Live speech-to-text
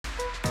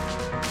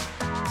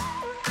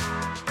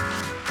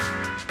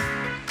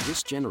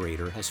This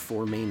generator has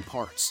four main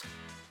parts.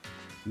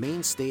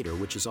 Main stator,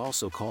 which is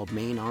also called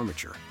main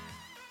armature.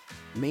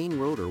 Main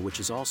rotor,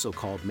 which is also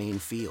called main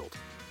field.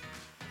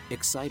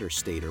 Exciter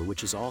stator,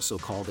 which is also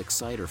called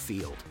exciter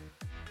field.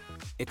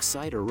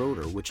 Exciter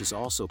rotor, which is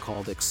also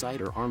called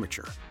exciter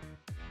armature.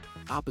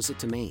 Opposite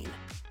to main.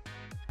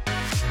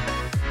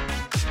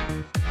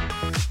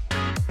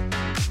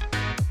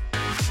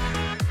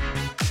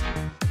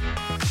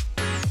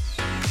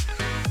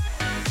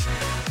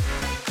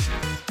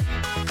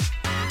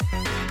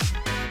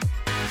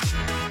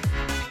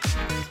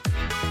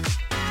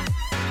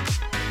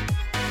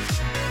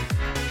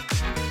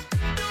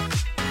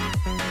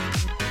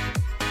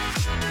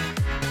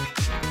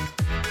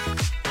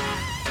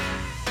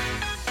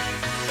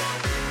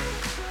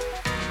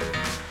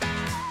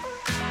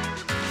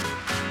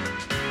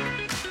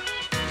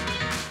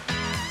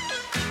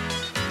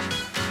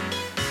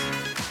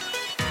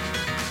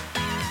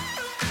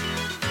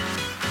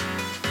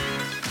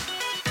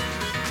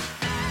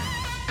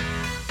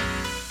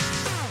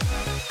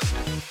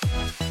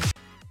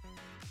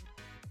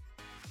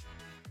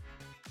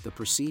 The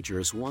procedure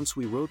is once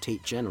we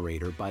rotate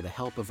generator by the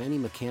help of any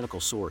mechanical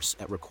source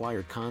at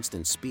required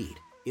constant speed,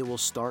 it will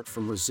start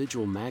from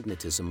residual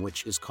magnetism,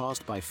 which is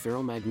caused by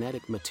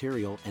ferromagnetic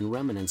material and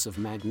remnants of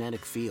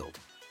magnetic field.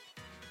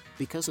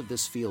 Because of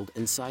this field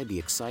inside the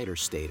exciter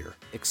stator,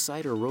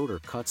 exciter rotor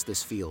cuts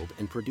this field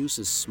and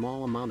produces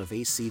small amount of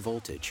AC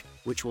voltage,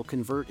 which will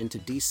convert into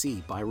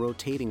DC by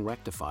rotating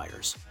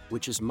rectifiers,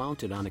 which is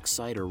mounted on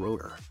exciter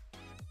rotor.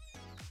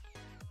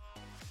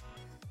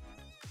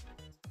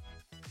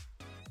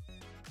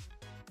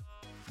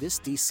 This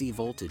DC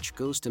voltage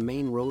goes to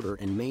main rotor,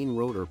 and main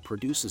rotor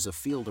produces a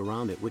field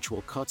around it which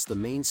will cuts the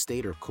main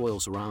stator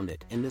coils around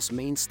it, and this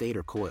main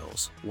stator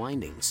coils,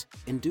 windings,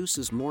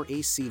 induces more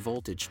AC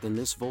voltage than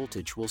this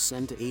voltage will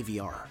send to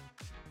AVR,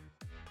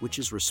 which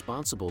is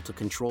responsible to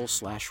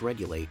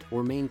control/regulate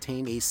or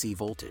maintain AC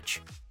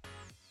voltage.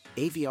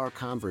 AVR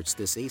converts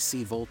this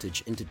AC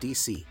voltage into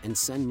DC and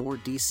send more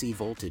DC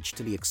voltage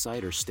to the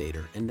exciter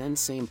stator, and then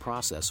same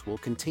process will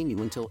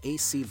continue until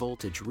AC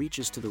voltage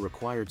reaches to the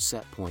required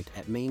set point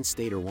at main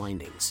stator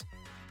windings.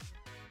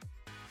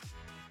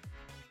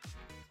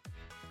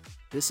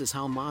 This is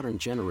how modern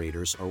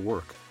generators are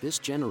work. This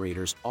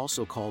generators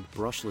also called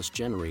brushless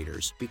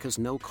generators because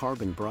no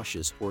carbon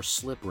brushes or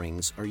slip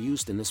rings are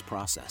used in this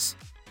process.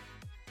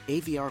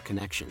 AVR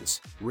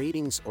connections,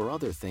 ratings or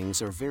other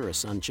things are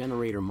varies on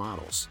generator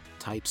models,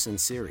 types and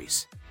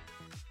series.